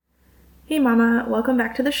Hey Mama, welcome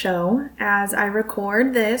back to the show. As I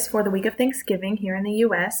record this for the week of Thanksgiving here in the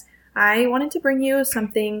US, I wanted to bring you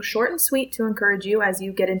something short and sweet to encourage you as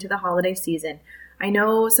you get into the holiday season. I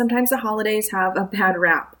know sometimes the holidays have a bad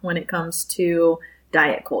rap when it comes to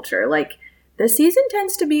diet culture. Like, the season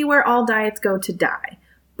tends to be where all diets go to die.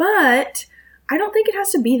 But I don't think it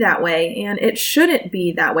has to be that way, and it shouldn't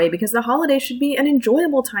be that way because the holiday should be an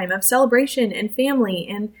enjoyable time of celebration and family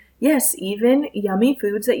and yes, even yummy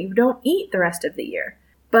foods that you don't eat the rest of the year.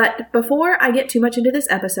 But before I get too much into this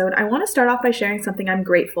episode, I want to start off by sharing something I'm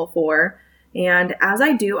grateful for. And as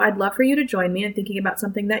I do, I'd love for you to join me in thinking about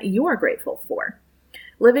something that you are grateful for.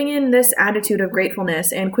 Living in this attitude of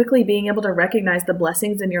gratefulness and quickly being able to recognize the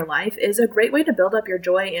blessings in your life is a great way to build up your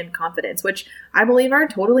joy and confidence, which I believe are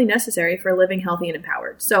totally necessary for living healthy and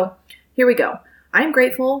empowered. So here we go. I'm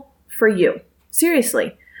grateful for you.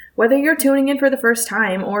 Seriously. Whether you're tuning in for the first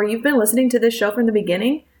time or you've been listening to this show from the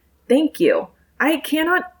beginning, thank you. I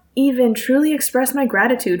cannot even truly express my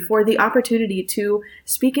gratitude for the opportunity to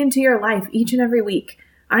speak into your life each and every week.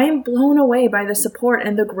 I am blown away by the support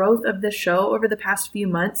and the growth of this show over the past few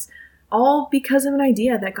months, all because of an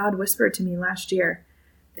idea that God whispered to me last year.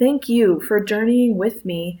 Thank you for journeying with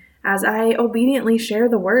me as I obediently share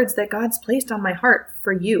the words that God's placed on my heart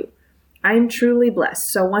for you. I am truly blessed,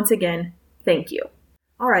 so once again, thank you.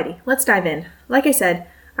 Alrighty, let's dive in. Like I said,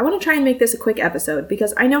 I want to try and make this a quick episode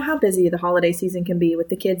because I know how busy the holiday season can be with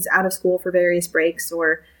the kids out of school for various breaks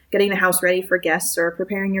or getting the house ready for guests or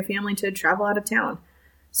preparing your family to travel out of town.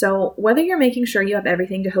 So whether you're making sure you have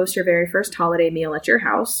everything to host your very first holiday meal at your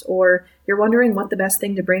house or you're wondering what the best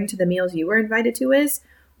thing to bring to the meals you were invited to is,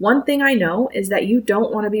 one thing I know is that you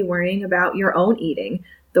don't want to be worrying about your own eating,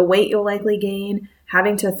 the weight you'll likely gain,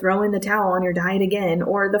 having to throw in the towel on your diet again,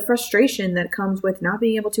 or the frustration that comes with not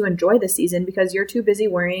being able to enjoy the season because you're too busy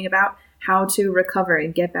worrying about how to recover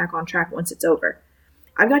and get back on track once it's over.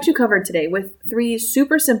 I've got you covered today with 3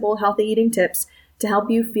 super simple healthy eating tips to help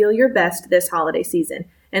you feel your best this holiday season.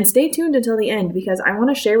 And stay tuned until the end because I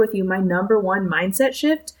want to share with you my number 1 mindset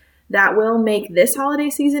shift that will make this holiday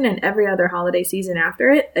season and every other holiday season after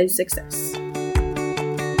it a success.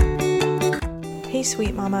 Hey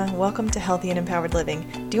sweet mama, welcome to Healthy and Empowered Living.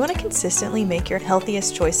 Do you want to consistently make your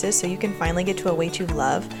healthiest choices so you can finally get to a weight you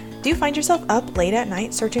love? Do you find yourself up late at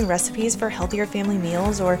night searching recipes for healthier family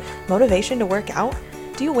meals or motivation to work out?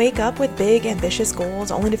 Do you wake up with big, ambitious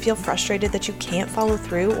goals only to feel frustrated that you can't follow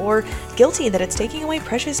through or guilty that it's taking away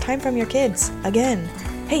precious time from your kids? Again.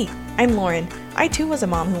 Hey, I'm Lauren. I too was a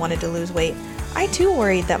mom who wanted to lose weight. I too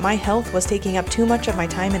worried that my health was taking up too much of my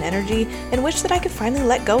time and energy and wished that I could finally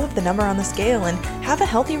let go of the number on the scale and have a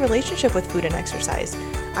healthy relationship with food and exercise.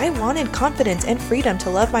 I wanted confidence and freedom to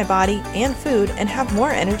love my body and food and have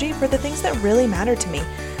more energy for the things that really mattered to me.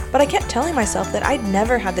 But I kept telling myself that I'd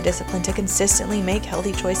never have the discipline to consistently make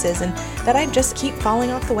healthy choices and that I'd just keep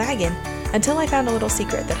falling off the wagon. Until I found a little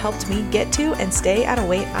secret that helped me get to and stay at a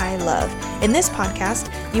weight I love. In this podcast,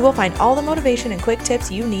 you will find all the motivation and quick tips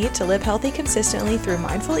you need to live healthy consistently through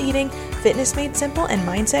mindful eating, fitness made simple, and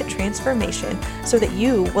mindset transformation so that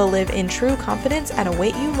you will live in true confidence at a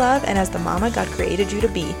weight you love and as the mama God created you to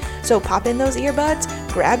be. So pop in those earbuds,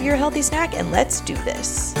 grab your healthy snack, and let's do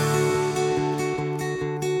this.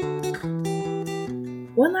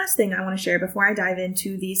 One last thing I want to share before I dive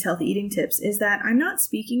into these healthy eating tips is that I'm not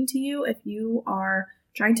speaking to you if you are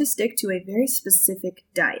trying to stick to a very specific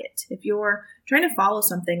diet. If you're trying to follow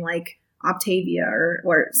something like Optavia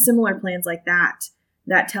or similar plans like that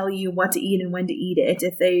tell you what to eat and when to eat it,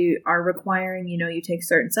 if they are requiring, you take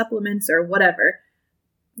certain supplements or whatever,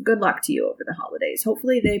 good luck to you over the holidays.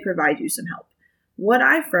 Hopefully they provide you some help. What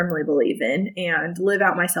I firmly believe in and live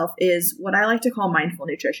out myself is what I like to call mindful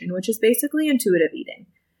nutrition, which is basically intuitive eating.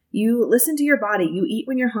 You listen to your body, you eat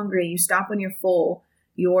when you're hungry, you stop when you're full.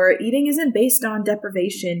 Your eating isn't based on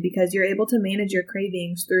deprivation because you're able to manage your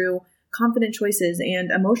cravings through confident choices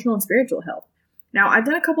and emotional and spiritual health. Now, I've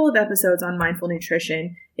done a couple of episodes on mindful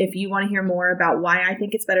nutrition. If you want to hear more about why I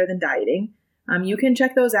think it's better than dieting, you can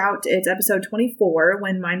check those out. It's episode 24,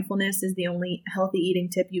 when mindfulness is the only healthy eating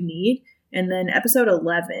tip you need. And then episode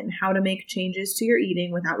 11, how to make changes to your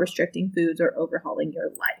eating without restricting foods or overhauling your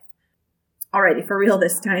life. Alrighty, for real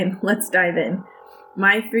this time, let's dive in.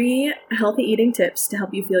 My 3 healthy eating tips to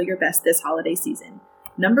help you feel your best this holiday season.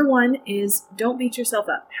 Number 1 is don't beat yourself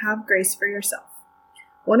up. Have grace for yourself.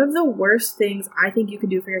 One of the worst things I think you can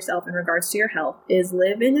do for yourself in regards to your health is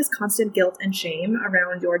live in this constant guilt and shame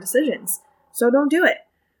around your decisions. So don't do it.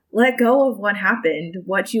 Let go of what happened,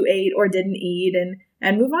 what you ate or didn't eat,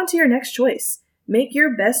 and move on to your next choice. Make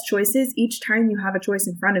your best choices each time you have a choice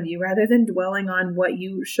in front of you rather than dwelling on what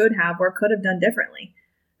you should have or could have done differently.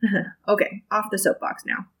 Okay, off the soapbox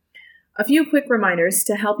now. A few quick reminders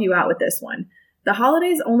to help you out with this one. The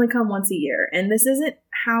holidays only come once a year, and this isn't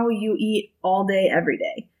how you eat all day, every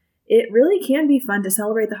day. It really can be fun to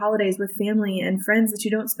celebrate the holidays with family and friends that you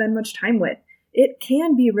don't spend much time with. It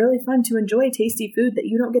can be really fun to enjoy tasty food that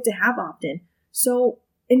you don't get to have often. So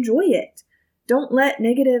enjoy it. Don't let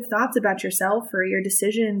negative thoughts about yourself or your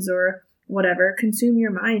decisions or whatever consume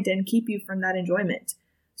your mind and keep you from that enjoyment.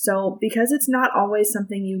 So because it's not always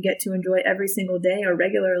something you get to enjoy every single day or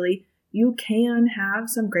regularly, you can have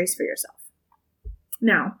some grace for yourself.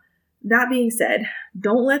 Now, that being said,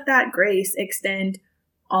 don't let that grace extend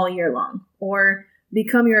all year long or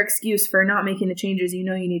become your excuse for not making the changes you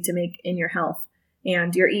know you need to make in your health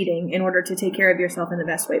and your eating in order to take care of yourself in the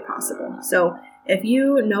best way possible. So if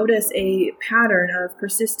you notice a pattern of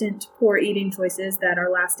persistent poor eating choices that are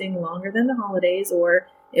lasting longer than the holidays, or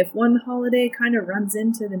if one holiday kind of runs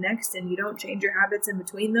into the next and you don't change your habits in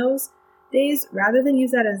between those days, rather than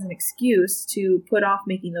use that as an excuse to put off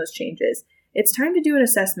making those changes, it's time to do an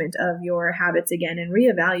assessment of your habits again and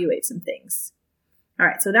reevaluate some things. All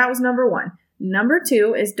right, so that was number 1. Number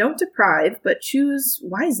 2 is don't deprive, but choose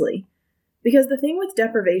wisely. Because the thing with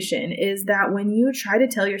deprivation is that when you try to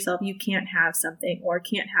tell yourself you can't have something or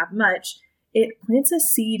can't have much, it plants a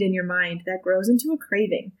seed in your mind that grows into a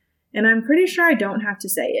craving. And I'm pretty sure I don't have to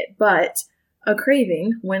say it, but a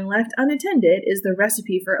craving, when left unattended, is the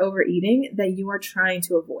recipe for overeating that you are trying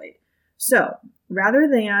to avoid. So, rather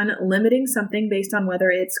than limiting something based on whether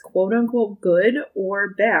it's quote-unquote good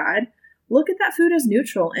or bad, look at that food as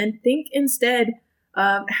neutral and think instead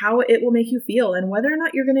of how it will make you feel and whether or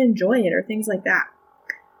not you're going to enjoy it or things like that.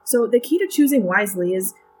 So the key to choosing wisely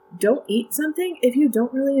is don't eat something if you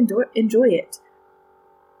don't really enjoy it.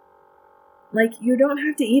 Like, you don't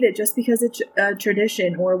have to eat it just because it's a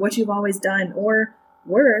tradition or what you've always done, or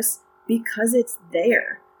worse, because it's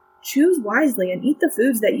there. Choose wisely and eat the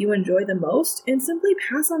foods that you enjoy the most and simply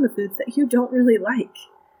pass on the foods that you don't really like.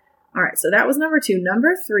 All right, so that was number 2.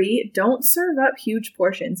 Number 3, don't serve up huge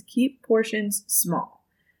portions. Keep portions small.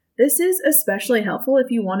 This is especially helpful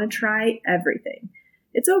if you want to try everything.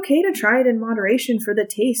 It's okay to try it in moderation for the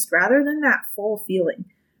taste rather than that full feeling.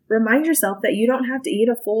 Remind yourself that you don't have to eat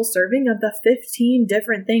a full serving of the 15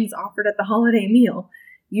 different things offered at the holiday meal.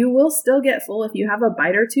 You will still get full if you have a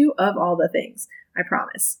bite or two of all the things, I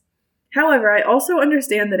promise. However, I also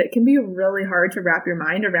understand that it can be really hard to wrap your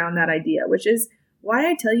mind around that idea, which is why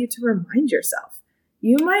I tell you to remind yourself.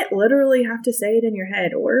 You might literally have to say it in your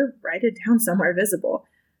head or write it down somewhere visible,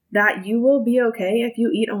 that you will be okay if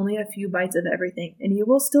you eat only a few bites of everything, and you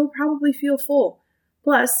will still probably feel full.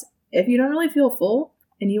 Plus, if you don't really feel full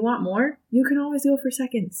and you want more, you can always go for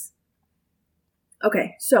seconds.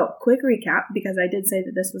 Okay, so quick recap, because I did say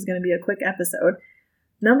that this was going to be a quick episode.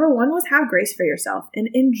 Number 1 was have grace for yourself and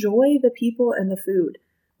enjoy the people and the food,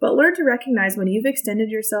 but learn to recognize when you've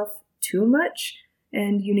extended yourself too much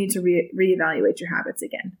and you need to reevaluate your habits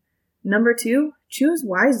again. Number 2, choose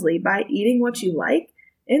wisely by eating what you like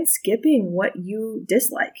and skipping what you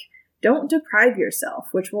dislike. Don't deprive yourself,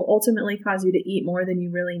 which will ultimately cause you to eat more than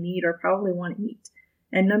you really need or probably want to eat.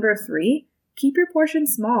 And number 3, keep your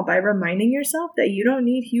portions small by reminding yourself that you don't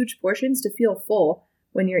need huge portions to feel full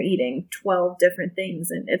when you're eating 12 different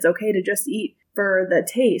things, and it's okay to just eat for the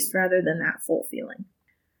taste rather than that full feeling.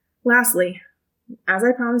 Lastly, as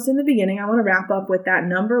I promised in the beginning, I want to wrap up with that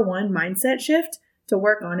number 1 mindset shift to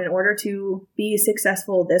work on in order to be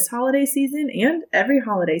successful this holiday season and every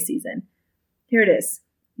holiday season. Here it is.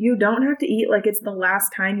 You don't have to eat like it's the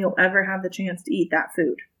last time you'll ever have the chance to eat that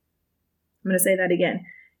food. I'm going to say that again.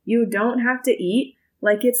 You don't have to eat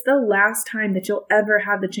like it's the last time that you'll ever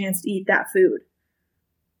have the chance to eat that food.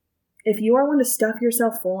 If you are one to stuff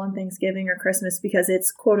yourself full on Thanksgiving or Christmas because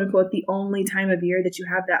it's quote-unquote the only time of year that you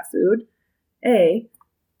have that food, A,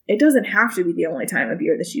 it doesn't have to be the only time of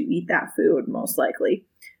year that you eat that food, most likely.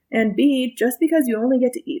 And B, just because you only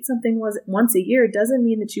get to eat something once a year doesn't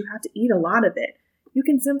mean that you have to eat a lot of it. You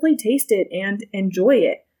can simply taste it and enjoy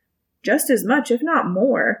it just as much, if not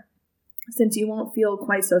more, since you won't feel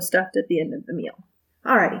quite so stuffed at the end of the meal.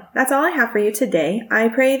 Alrighty, that's all I have for you today. I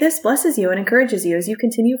pray this blesses you and encourages you as you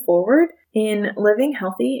continue forward in living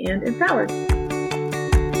healthy and empowered.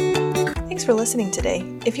 Thanks for listening today.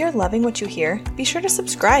 If you're loving what you hear, be sure to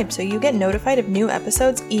subscribe so you get notified of new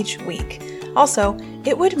episodes each week. Also,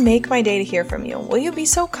 it would make my day to hear from you. Will you be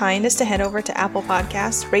so kind as to head over to Apple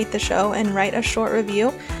Podcasts, rate the show, and write a short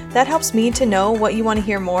review? That helps me to know what you want to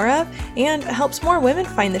hear more of and helps more women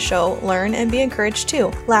find the show, learn, and be encouraged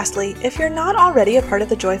too. Lastly, if you're not already a part of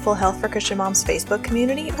the Joyful Health for Christian Moms Facebook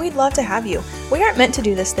community, we'd love to have you. We aren't meant to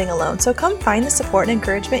do this thing alone, so come find the support and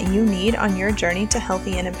encouragement you need on your journey to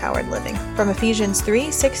healthy and empowered living. From Ephesians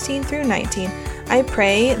 3:16 through 19, I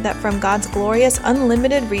pray that from God's glorious,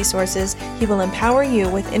 unlimited resources, He will empower you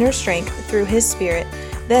with inner strength through His Spirit.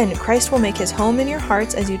 Then Christ will make His home in your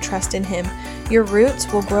hearts as you trust in Him. Your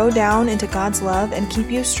roots will grow down into God's love and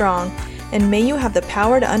keep you strong. And may you have the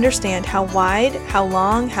power to understand how wide, how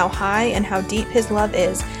long, how high, and how deep His love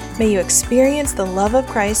is. May you experience the love of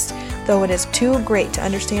Christ, though it is too great to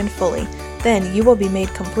understand fully. Then you will be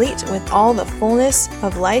made complete with all the fullness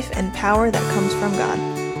of life and power that comes from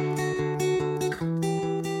God.